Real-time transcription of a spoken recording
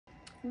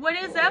What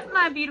is up,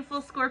 my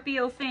beautiful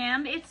Scorpio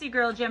fam? It's your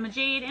girl Gemma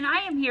Jade, and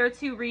I am here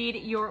to read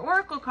your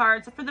oracle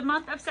cards for the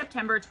month of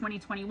September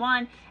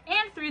 2021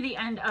 and through the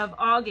end of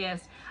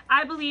August.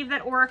 I believe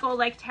that oracle,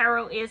 like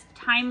tarot, is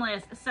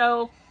timeless.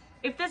 So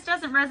if this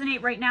doesn't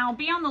resonate right now,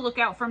 be on the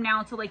lookout from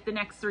now to like the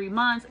next 3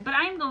 months. But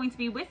I am going to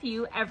be with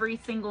you every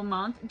single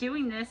month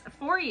doing this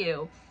for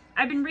you.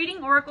 I've been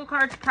reading oracle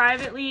cards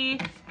privately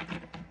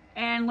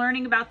and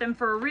learning about them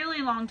for a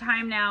really long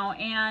time now,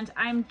 and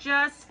I'm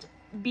just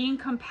being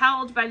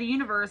compelled by the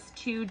universe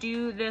to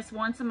do this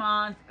once a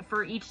month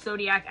for each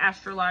zodiac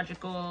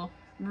astrological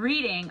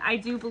reading. I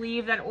do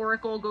believe that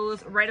oracle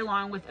goes right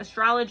along with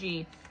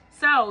astrology.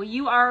 So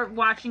you are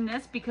watching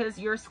this because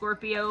your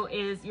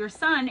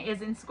sun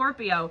is in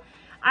Scorpio.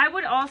 I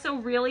would also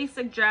really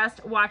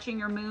suggest watching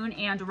your moon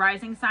and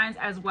rising signs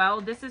as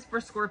well. This is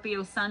for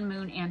Scorpio sun,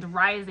 moon, and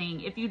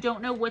rising. If you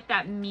don't know what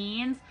that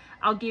means,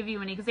 I'll give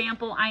you an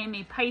example. I am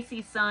a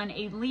Pisces sun,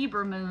 a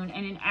Libra moon,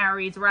 and an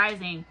Aries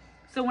rising.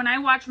 So when I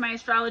watch my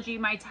astrology,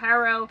 my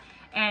tarot,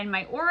 and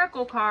my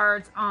oracle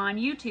cards on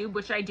YouTube,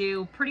 which I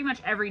do pretty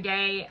much every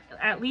day,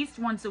 at least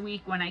once a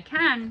week when I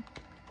can,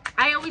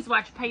 I always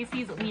watch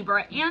Pisces,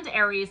 Libra, and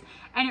Aries,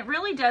 and it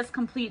really does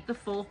complete the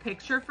full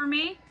picture for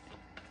me.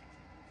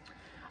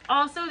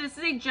 Also, this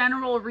is a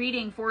general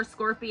reading for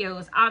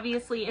Scorpios.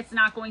 Obviously, it's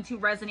not going to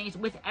resonate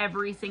with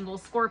every single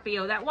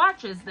Scorpio that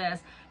watches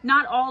this.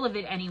 Not all of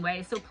it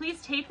anyway. So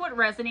please take what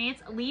resonates,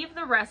 leave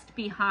the rest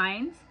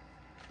behind,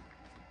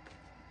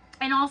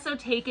 and also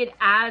take it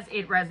as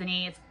it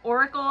resonates.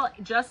 Oracle,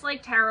 just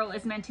like tarot,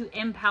 is meant to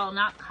impel,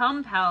 not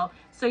compel.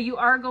 So you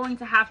are going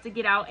to have to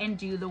get out and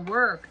do the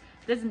work.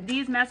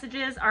 These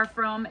messages are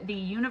from the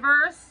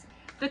universe,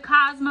 the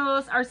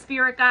cosmos, our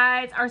spirit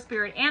guides, our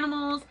spirit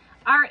animals,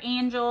 our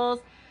angels,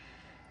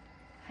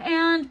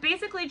 and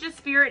basically just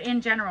spirit in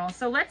general.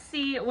 So let's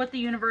see what the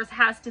universe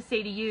has to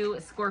say to you,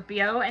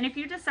 Scorpio. And if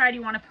you decide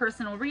you want a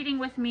personal reading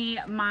with me,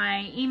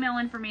 my email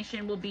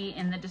information will be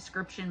in the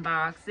description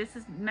box. This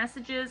is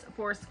messages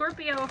for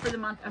Scorpio for the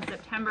month of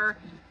September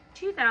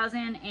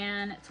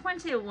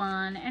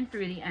 2021 and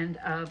through the end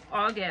of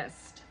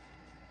August.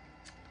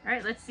 All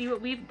right, let's see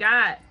what we've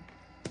got.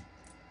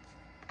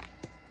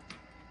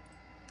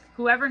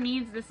 Whoever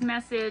needs this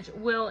message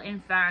will, in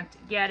fact,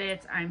 get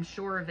it. I'm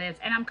sure of it.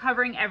 And I'm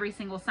covering every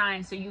single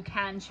sign, so you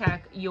can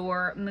check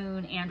your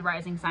moon and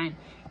rising sign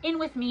in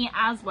with me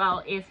as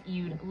well if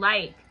you'd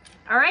like.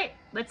 All right,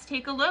 let's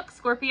take a look,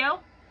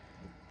 Scorpio.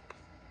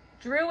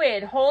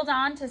 Druid, hold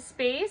on to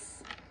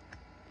space.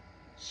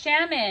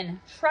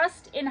 Shaman,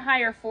 trust in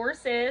higher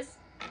forces.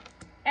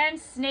 And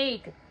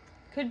Snake,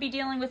 could be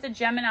dealing with a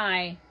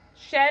Gemini.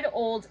 Shed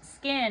old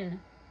skin.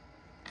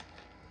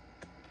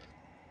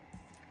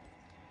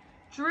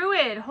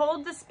 Druid,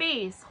 hold the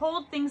space,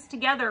 hold things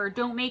together,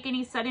 don't make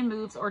any sudden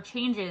moves or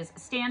changes,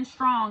 stand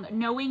strong,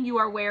 knowing you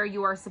are where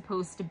you are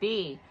supposed to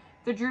be.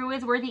 The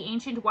Druids were the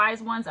ancient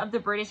wise ones of the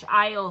British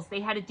Isles.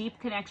 They had a deep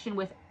connection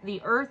with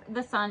the earth,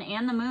 the sun,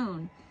 and the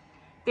moon.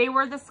 They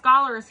were the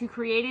scholars who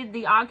created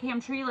the Ogham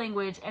tree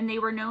language, and they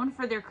were known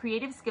for their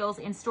creative skills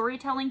in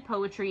storytelling,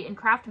 poetry, and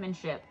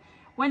craftsmanship.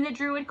 When the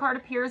Druid card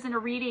appears in a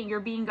reading, you're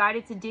being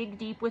guided to dig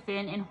deep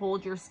within and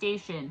hold your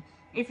station.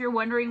 If you're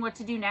wondering what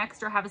to do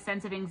next or have a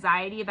sense of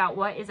anxiety about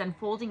what is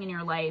unfolding in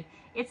your life,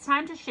 it's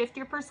time to shift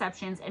your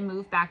perceptions and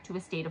move back to a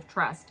state of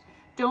trust.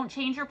 Don't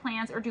change your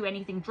plans or do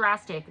anything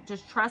drastic.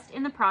 Just trust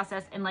in the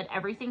process and let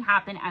everything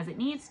happen as it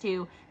needs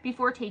to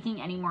before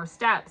taking any more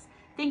steps.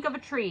 Think of a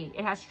tree.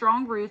 It has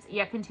strong roots,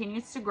 yet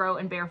continues to grow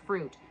and bear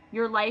fruit.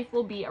 Your life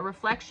will be a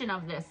reflection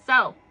of this.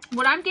 So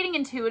what I'm getting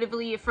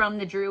intuitively from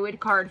the Druid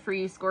card for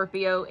you,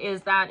 Scorpio,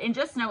 is that, and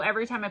just know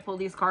every time I pull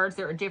these cards,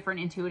 there are different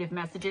intuitive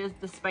messages,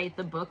 despite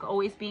the book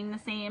always being the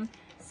same.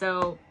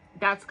 So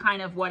that's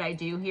kind of what I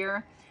do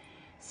here.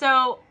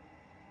 So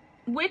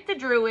with the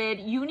Druid,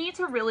 you need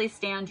to really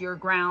stand your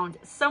ground.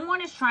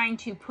 Someone is trying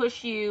to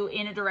push you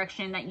in a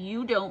direction that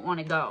you don't want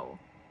to go.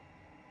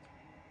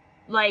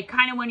 Like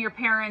kind of when your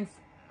parents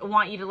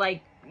want you to,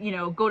 like, you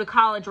know, go to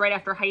college right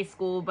after high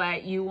school,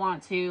 but you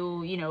want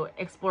to, you know,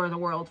 explore the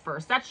world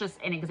first. That's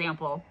just an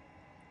example.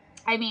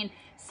 I mean,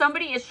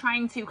 somebody is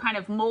trying to kind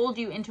of mold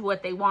you into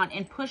what they want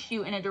and push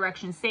you in a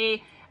direction.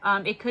 Say,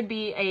 it could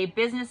be a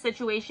business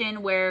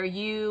situation where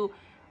you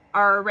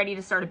are ready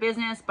to start a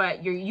business,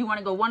 but you want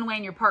to go one way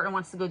and your partner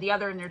wants to go the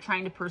other, and they're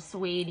trying to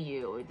persuade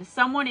you.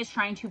 Someone is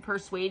trying to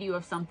persuade you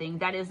of something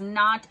that is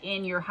not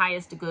in your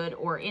highest good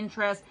or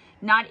interest,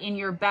 not in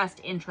your best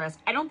interest.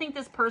 I don't think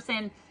this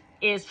person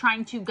is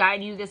trying to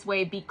guide you this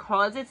way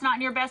because it's not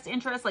in your best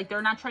interest. Like,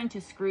 they're not trying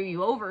to screw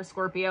you over,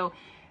 Scorpio.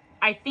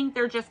 I think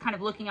they're just kind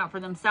of looking out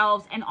for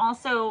themselves and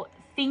also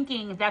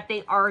thinking that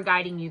they are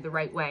guiding you the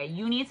right way.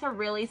 You need to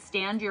really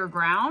stand your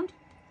ground.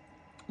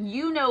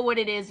 You know what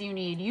it is you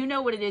need. You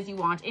know what it is you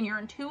want, and you're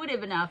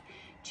intuitive enough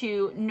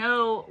to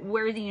know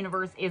where the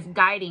universe is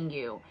guiding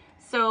you.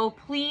 So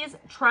please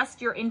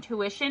trust your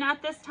intuition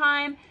at this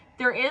time.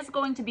 There is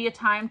going to be a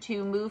time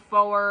to move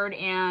forward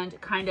and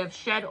kind of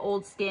shed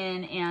old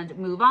skin and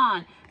move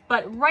on.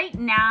 But right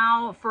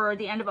now, for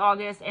the end of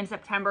August and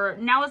September,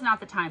 now is not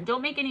the time.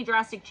 Don't make any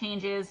drastic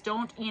changes.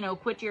 Don't, you know,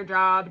 quit your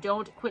job.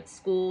 Don't quit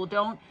school.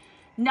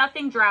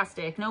 Nothing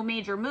drastic. No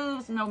major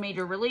moves, no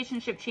major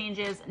relationship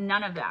changes,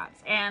 none of that.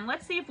 And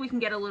let's see if we can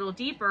get a little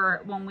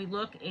deeper when we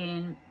look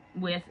in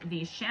with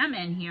the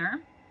shaman here.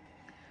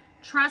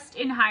 Trust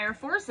in higher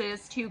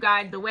forces to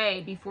guide the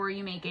way before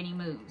you make any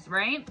moves,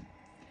 right?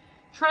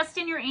 Trust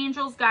in your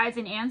angels, guides,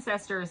 and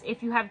ancestors.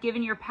 If you have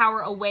given your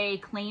power away,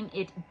 claim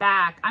it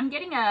back. I'm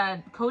getting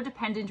a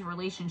codependent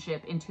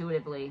relationship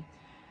intuitively.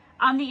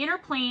 On the inner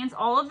planes,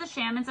 all of the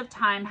shamans of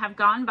time have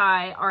gone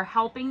by are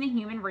helping the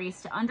human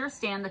race to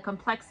understand the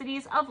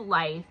complexities of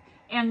life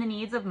and the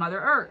needs of Mother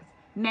Earth.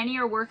 Many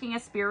are working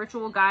as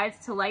spiritual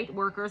guides to light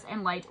workers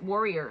and light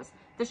warriors.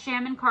 The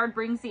shaman card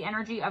brings the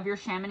energy of your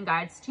shaman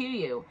guides to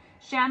you.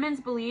 Shamans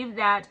believe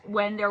that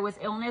when there was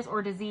illness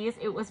or disease,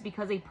 it was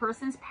because a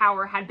person's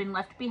power had been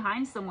left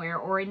behind somewhere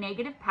or a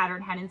negative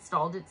pattern had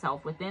installed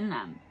itself within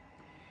them.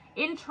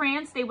 In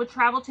trance, they would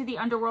travel to the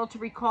underworld to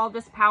recall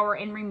this power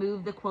and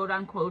remove the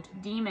quote-unquote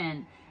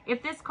demon.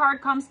 If this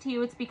card comes to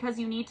you, it's because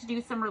you need to do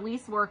some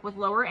release work with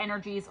lower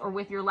energies or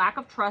with your lack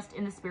of trust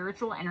in the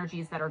spiritual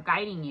energies that are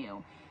guiding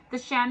you. The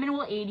shaman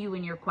will aid you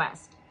in your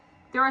quest.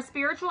 There are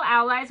spiritual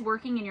allies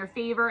working in your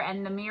favor,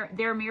 and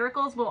their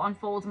miracles will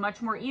unfold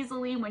much more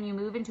easily when you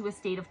move into a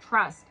state of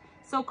trust.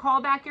 So call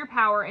back your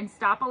power and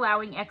stop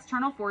allowing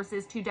external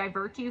forces to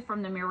divert you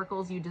from the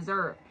miracles you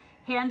deserve.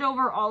 Hand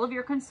over all of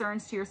your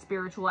concerns to your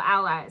spiritual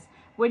allies.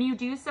 When you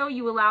do so,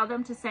 you allow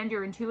them to send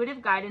your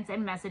intuitive guidance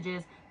and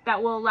messages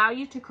that will allow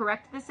you to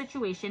correct the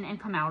situation and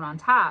come out on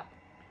top.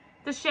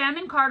 The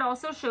shaman card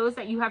also shows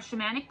that you have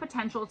shamanic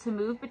potential to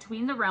move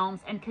between the realms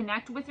and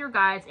connect with your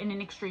guides in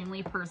an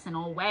extremely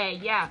personal way.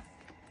 Yeah.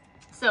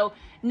 So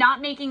not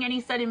making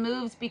any sudden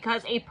moves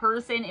because a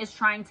person is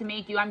trying to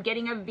make you. I'm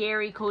getting a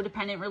very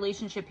codependent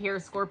relationship here,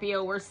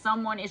 Scorpio, where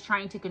someone is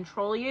trying to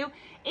control you.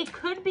 It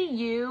could be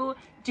you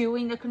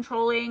doing the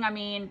controlling. I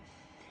mean,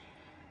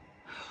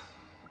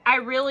 I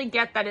really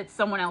get that it's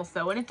someone else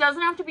though. And it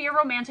doesn't have to be a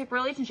romantic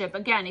relationship.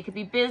 Again, it could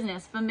be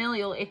business,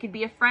 familial, it could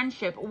be a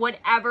friendship,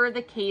 whatever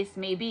the case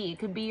may be. It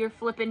could be your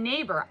flippin'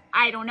 neighbor.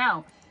 I don't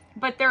know.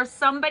 But there's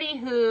somebody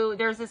who,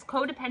 there's this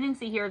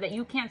codependency here that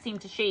you can't seem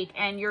to shake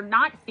and you're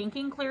not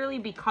thinking clearly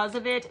because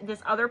of it.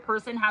 This other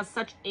person has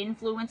such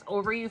influence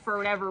over you for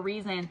whatever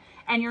reason,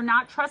 and you're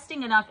not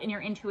trusting enough in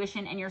your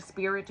intuition and your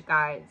spirit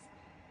guides.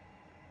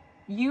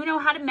 You know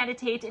how to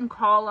meditate and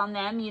call on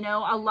them. You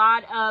know, a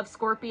lot of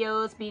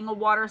Scorpios being a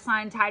water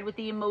sign tied with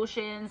the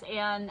emotions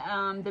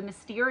and the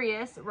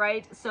mysterious,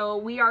 right? So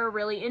we are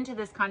really into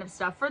this kind of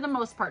stuff for the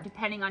most part,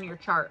 depending on your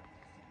chart.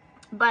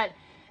 But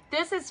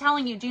this is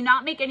telling you, do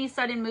not make any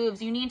sudden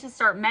moves. You need to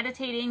start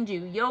meditating,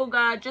 do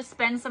yoga, just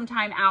spend some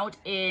time out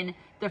in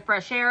the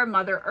fresh air,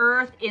 Mother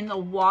Earth, in the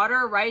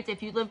water, right?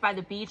 If you live by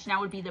the beach,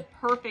 now would be the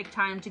perfect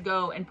time to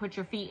go and put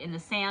your feet in the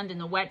sand, in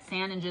the wet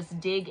sand, and just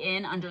dig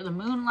in under the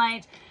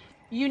moonlight.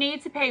 You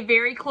need to pay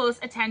very close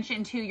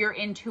attention to your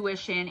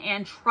intuition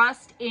and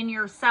trust in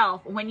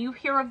yourself. When you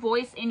hear a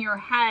voice in your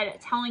head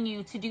telling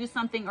you to do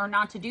something or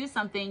not to do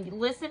something,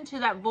 listen to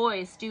that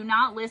voice. Do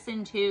not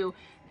listen to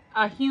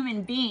a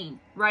human being,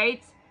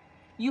 right?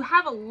 You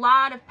have a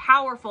lot of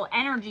powerful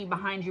energy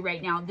behind you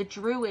right now. The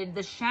druid,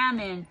 the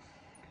shaman,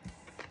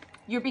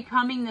 you're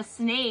becoming the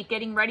snake,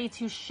 getting ready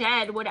to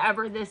shed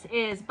whatever this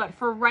is. But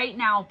for right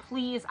now,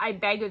 please, I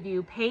beg of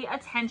you, pay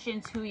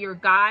attention to your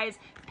guides.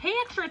 Pay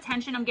extra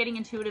attention, I'm getting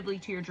intuitively,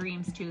 to your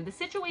dreams too. The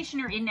situation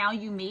you're in now,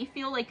 you may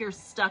feel like you're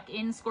stuck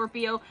in,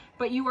 Scorpio,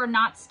 but you are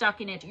not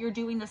stuck in it. You're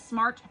doing the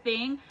smart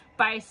thing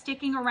by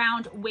sticking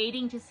around,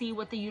 waiting to see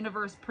what the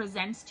universe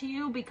presents to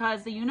you,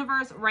 because the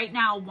universe right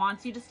now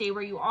wants you to stay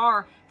where you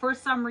are for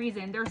some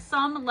reason. There's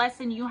some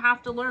lesson you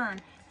have to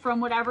learn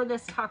from whatever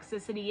this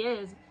toxicity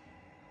is.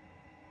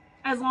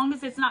 As long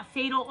as it's not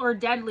fatal or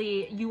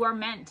deadly, you are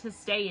meant to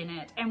stay in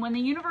it. And when the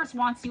universe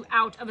wants you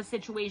out of a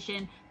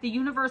situation, the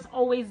universe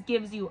always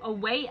gives you a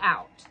way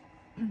out.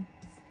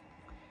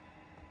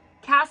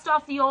 Cast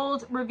off the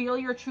old, reveal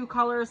your true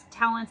colors,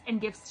 talents,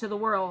 and gifts to the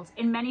world.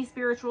 In many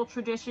spiritual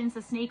traditions,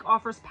 the snake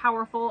offers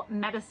powerful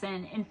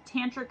medicine. In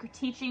tantric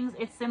teachings,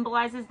 it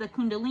symbolizes the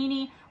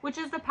kundalini, which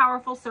is the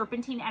powerful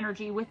serpentine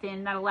energy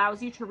within that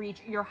allows you to reach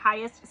your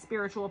highest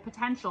spiritual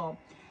potential.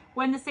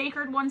 When the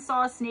sacred ones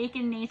saw a snake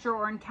in nature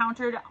or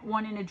encountered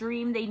one in a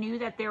dream, they knew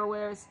that there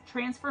was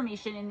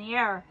transformation in the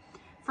air.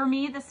 For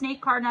me, the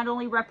snake card not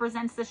only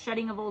represents the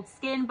shedding of old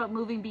skin, but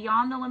moving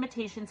beyond the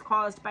limitations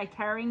caused by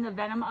carrying the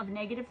venom of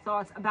negative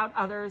thoughts about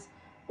others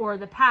or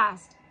the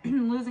past.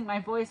 I'm losing my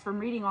voice from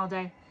reading all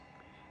day.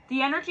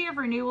 The energy of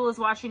renewal is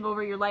watching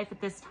over your life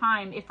at this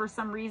time. If for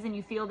some reason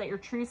you feel that your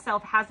true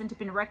self hasn't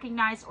been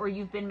recognized or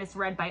you've been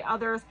misread by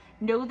others,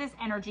 know this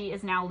energy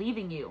is now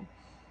leaving you.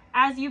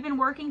 As you've been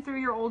working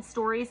through your old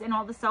stories and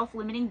all the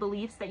self-limiting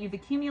beliefs that you've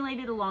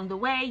accumulated along the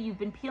way, you've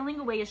been peeling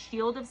away a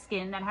shield of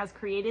skin that has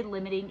created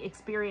limiting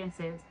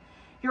experiences.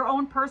 Your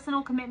own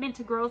personal commitment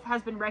to growth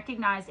has been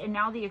recognized, and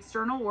now the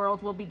external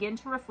world will begin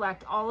to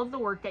reflect all of the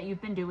work that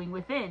you've been doing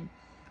within.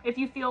 If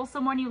you feel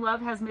someone you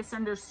love has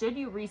misunderstood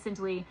you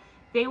recently,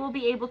 they will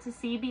be able to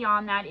see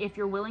beyond that if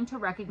you're willing to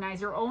recognize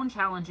your own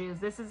challenges.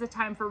 This is a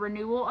time for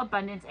renewal,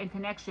 abundance, and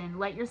connection.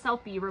 Let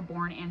yourself be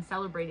reborn and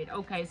celebrated.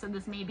 Okay, so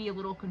this may be a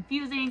little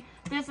confusing.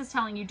 This is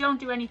telling you don't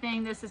do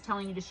anything. This is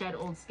telling you to shed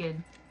old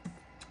skin.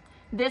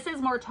 This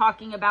is more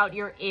talking about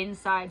your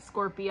inside,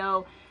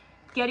 Scorpio.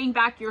 Getting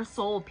back your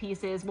soul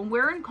pieces. When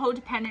we're in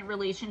codependent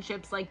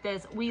relationships like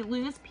this, we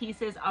lose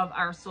pieces of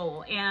our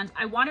soul. And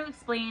I want to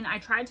explain, I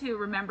tried to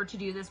remember to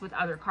do this with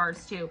other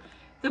cards too.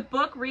 The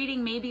book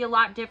reading may be a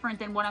lot different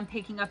than what I'm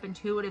picking up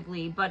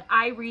intuitively, but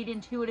I read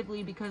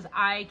intuitively because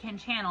I can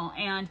channel.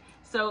 And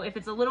so if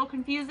it's a little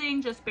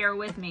confusing, just bear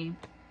with me.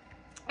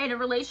 In a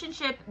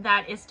relationship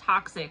that is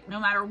toxic,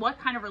 no matter what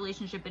kind of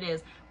relationship it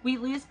is, we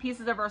lose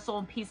pieces of our soul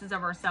and pieces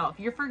of ourselves.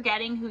 You're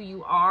forgetting who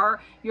you are.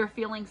 You're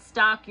feeling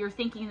stuck. You're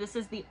thinking this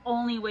is the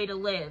only way to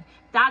live.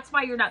 That's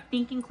why you're not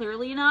thinking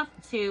clearly enough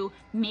to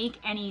make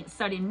any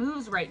sudden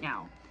moves right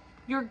now.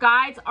 Your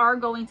guides are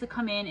going to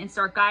come in and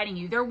start guiding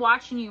you. They're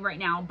watching you right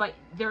now, but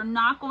they're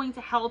not going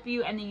to help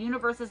you, and the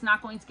universe is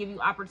not going to give you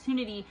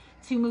opportunity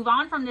to move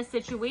on from this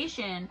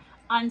situation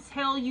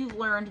until you've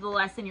learned the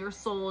lesson your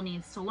soul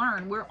needs to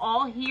learn. We're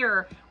all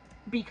here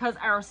because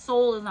our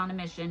soul is on a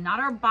mission, not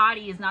our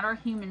body, is not our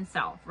human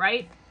self,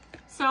 right?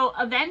 So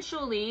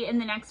eventually, in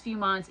the next few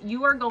months,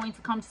 you are going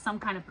to come to some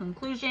kind of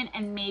conclusion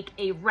and make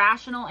a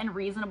rational and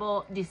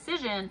reasonable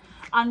decision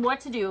on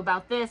what to do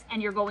about this,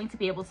 and you're going to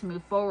be able to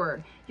move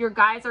forward. Your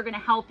guides are going to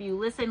help you.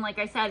 Listen, like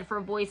I said, for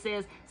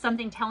voices,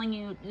 something telling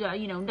you,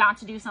 not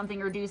to do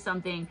something or do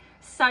something.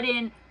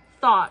 Sudden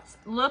thoughts.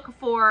 Look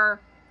for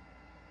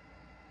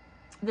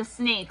the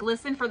snake.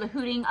 Listen for the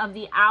hooting of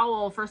the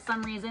owl. For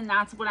some reason,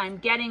 that's what I'm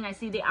getting. I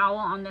see the owl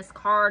on this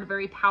card.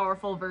 Very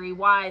powerful, very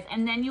wise.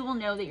 And then you will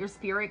know that your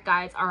spirit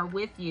guides are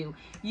with you.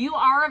 You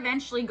are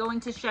eventually going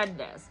to shed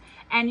this,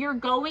 and you're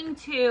going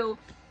to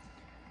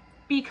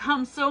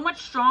become so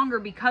much stronger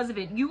because of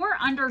it. You are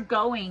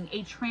undergoing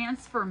a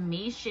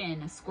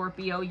transformation,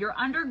 Scorpio. You're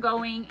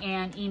undergoing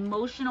an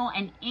emotional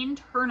and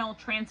internal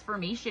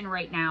transformation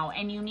right now,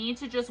 and you need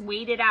to just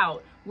wait it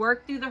out.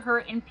 Work through the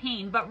hurt and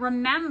pain. But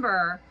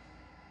remember,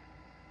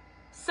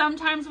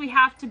 sometimes we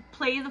have to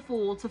play the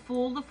fool to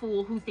fool the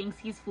fool who thinks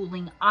he's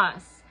fooling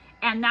us.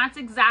 And that's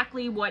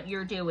exactly what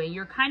you're doing.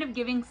 You're kind of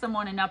giving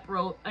someone enough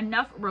rope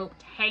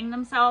to hang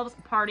themselves,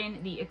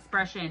 pardon the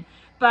expression.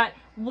 But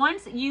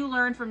once you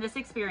learn from this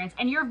experience,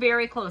 and you're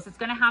very close, it's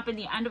going to happen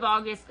the end of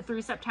August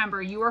through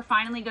September, you are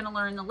finally going to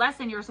learn the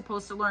lesson you're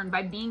supposed to learn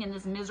by being in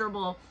this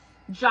miserable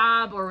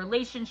job or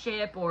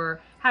relationship, or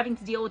having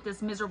to deal with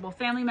this miserable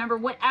family member,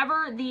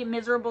 whatever the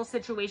miserable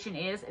situation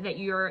is that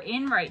you're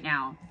in right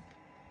now.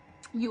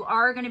 You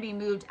are going to be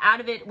moved out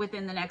of it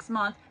within the next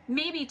month,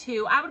 maybe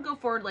 2. I would go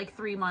forward like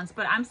 3 months,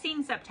 but I'm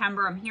seeing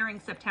September. I'm hearing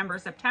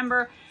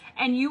September,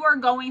 and you are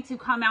going to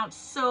come out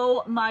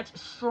so much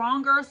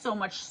stronger, so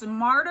much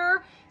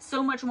smarter,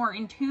 so much more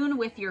in tune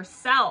with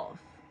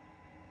yourself.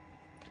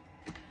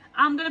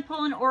 I'm going to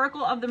pull an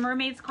Oracle of the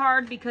Mermaids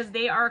card because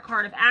they are a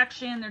card of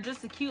action. They're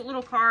just a cute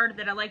little card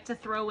that I like to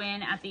throw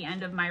in at the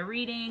end of my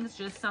readings.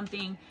 Just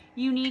something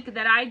unique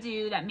that I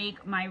do that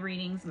makes my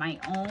readings my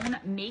own.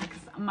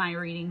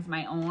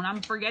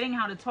 I'm forgetting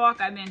how to talk.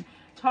 I've been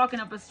talking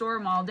up a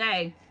storm all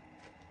day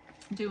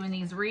doing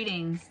these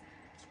readings.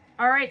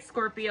 All right,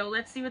 Scorpio,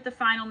 let's see what the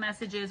final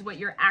message is, what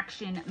your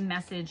action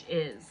message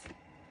is.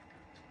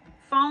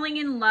 Falling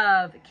in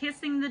love,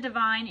 kissing the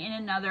divine in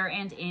another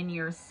and in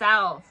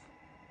yourself.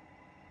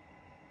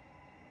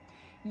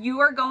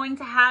 You are going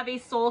to have a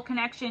soul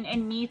connection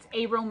and meet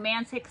a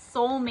romantic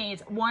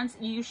soulmate once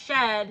you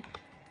shed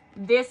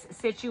this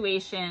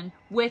situation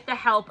with the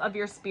help of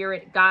your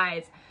spirit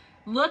guides.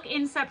 Look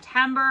in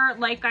September,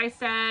 like I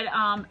said,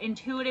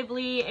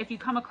 intuitively, if you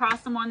come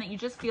across someone that you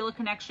just feel a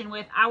connection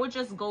with, I would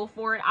just go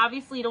for it.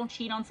 Obviously, don't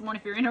cheat on someone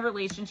if you're in a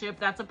relationship.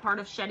 That's a part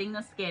of shedding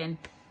the skin.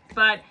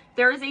 But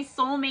there is a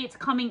soulmate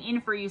coming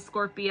in for you,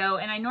 Scorpio.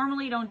 And I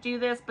normally don't do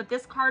this, but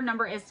this card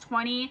number is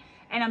 20.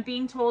 And I'm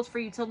being told for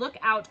you to look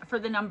out for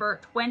the number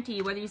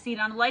 20, whether you see it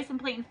on a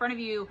license plate in front of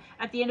you,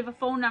 at the end of a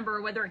phone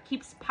number, whether it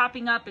keeps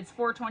popping up, it's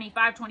 420,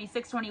 520,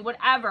 620,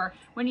 whatever.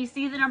 When you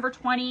see the number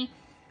 20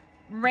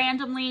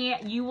 randomly,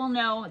 you will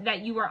know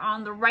that you are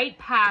on the right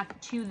path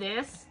to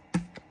this.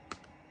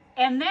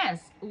 And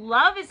this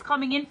love is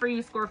coming in for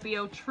you,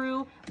 Scorpio,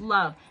 true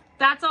love.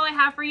 That's all I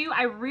have for you.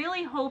 I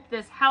really hope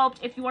this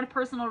helped. If you want a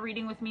personal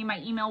reading with me, my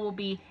email will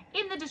be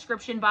in the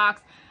description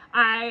box.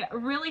 I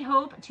really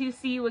hope to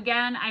see you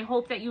again. I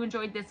hope that you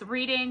enjoyed this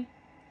reading,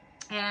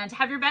 and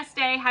have your best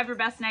day, have your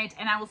best night,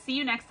 and I will see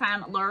you next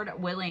time, Lord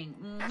willing.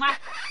 Mwah.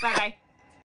 Bye-bye.